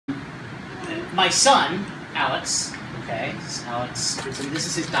my son, Alex, okay, this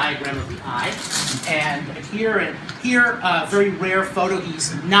is his diagram of the eye, and here, very rare photo,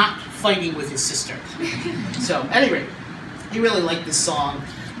 he's not fighting with his sister. So, at any rate, he really liked this song,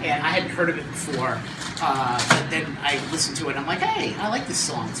 and I hadn't heard of it before, but then I listened to it, and I'm like, hey, I like this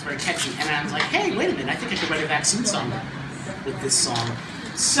song, it's very catchy, and I was like, hey, wait a minute, I think I could write a vaccine song with this song.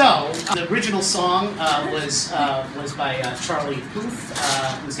 So, the original song was by Charlie Puth,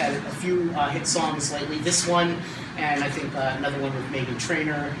 who's had a few hit songs lately. This one, and I think another one with Megan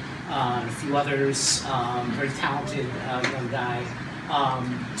Trainor, and a few others. Very talented young guy.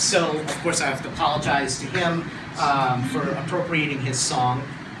 So, of course, I have to apologize to him for appropriating his song.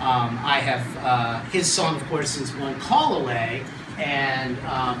 I have his song, of course, is One Call Away, and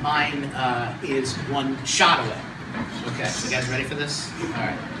mine is One Shot Away. Okay, so you guys ready for this? All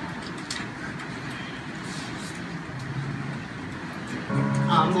right.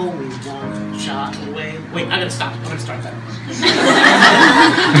 I'm only one shot away. Wait, I gotta stop. I'm gonna start that.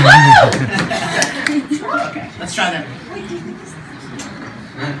 Okay, let's try that again.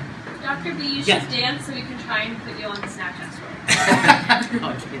 Dr. B, you should dance so we can try and put you on the Snapchat story. Oh,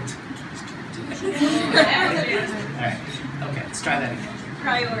 I can't. All right. Okay, let's try that again.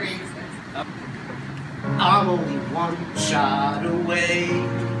 Priorities. I'm only one shot away.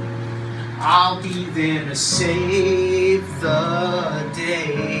 I'll be there to save the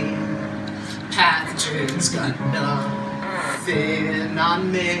day. Pathogens got nothing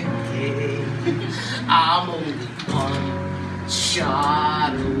on me. I'm only one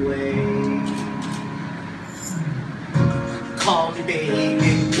shot away. Call me baby,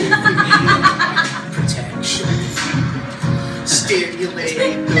 give me protection.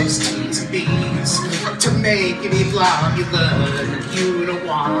 Stimulate those T's and B's to make me globular. You don't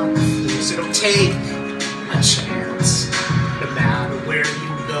want the flu, so don't take a chance. No matter where you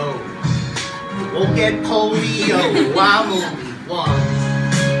go, you won't get polio. I'm only one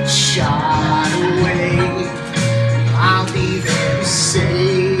shot away. I'll be there to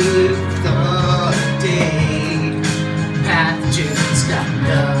save the day. Pathogens got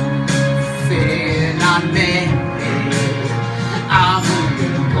nothing on me. I'm only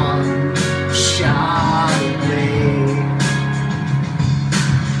one shot away.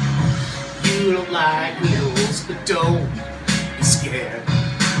 You don't like needles, but don't be scared.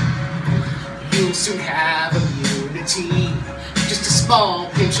 You'll soon have immunity. Just a small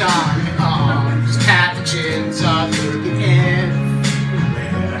pinch on your arm. These pathogens are lurking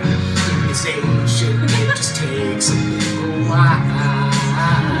everywhere. Immunization, it just takes a little while.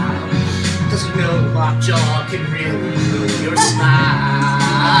 Cause you know lockjaw can really ruin your smile.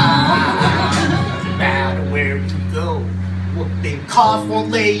 No matter where you go, whooping cough won't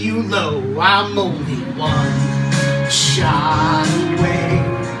lay you low. I'm only one shot away.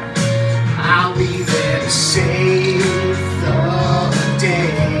 I'll be there to save the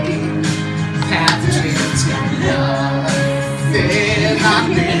day. Pathogens got nothing on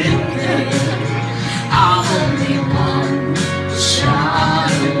me. I'm only one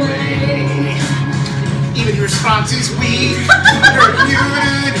shot away. Even your response is weak, your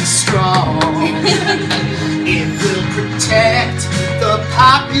immunity strong. It will protect the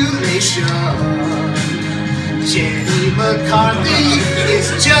population. Jenny McCarthy is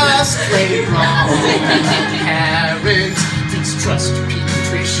just plain wrong. Parents, please trust your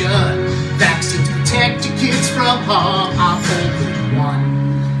pediatrician. Vaccines protect your kids from harm. I'm only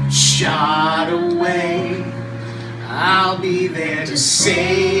one shot away. I'll be there to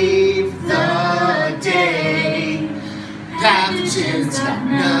save the day. Pathogens got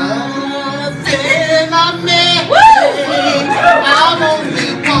nothing on me. I'm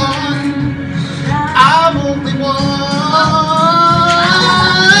only one. I'm only one.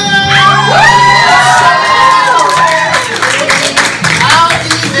 I'll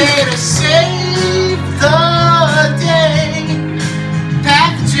be there to save the day.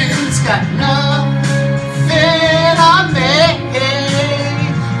 Pathogens got nothing on me.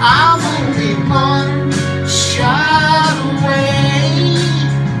 I'm only one shot away.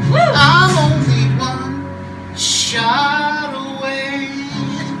 I'm only one shot away.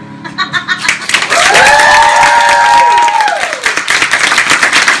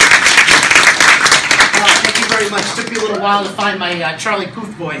 Thank you very much. It took me a little while to find my Charlie Puth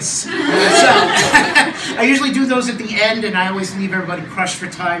voice. So, I usually do those at the end, and I always leave everybody crushed for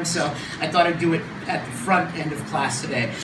time, so I thought I'd do it at the front end of class today.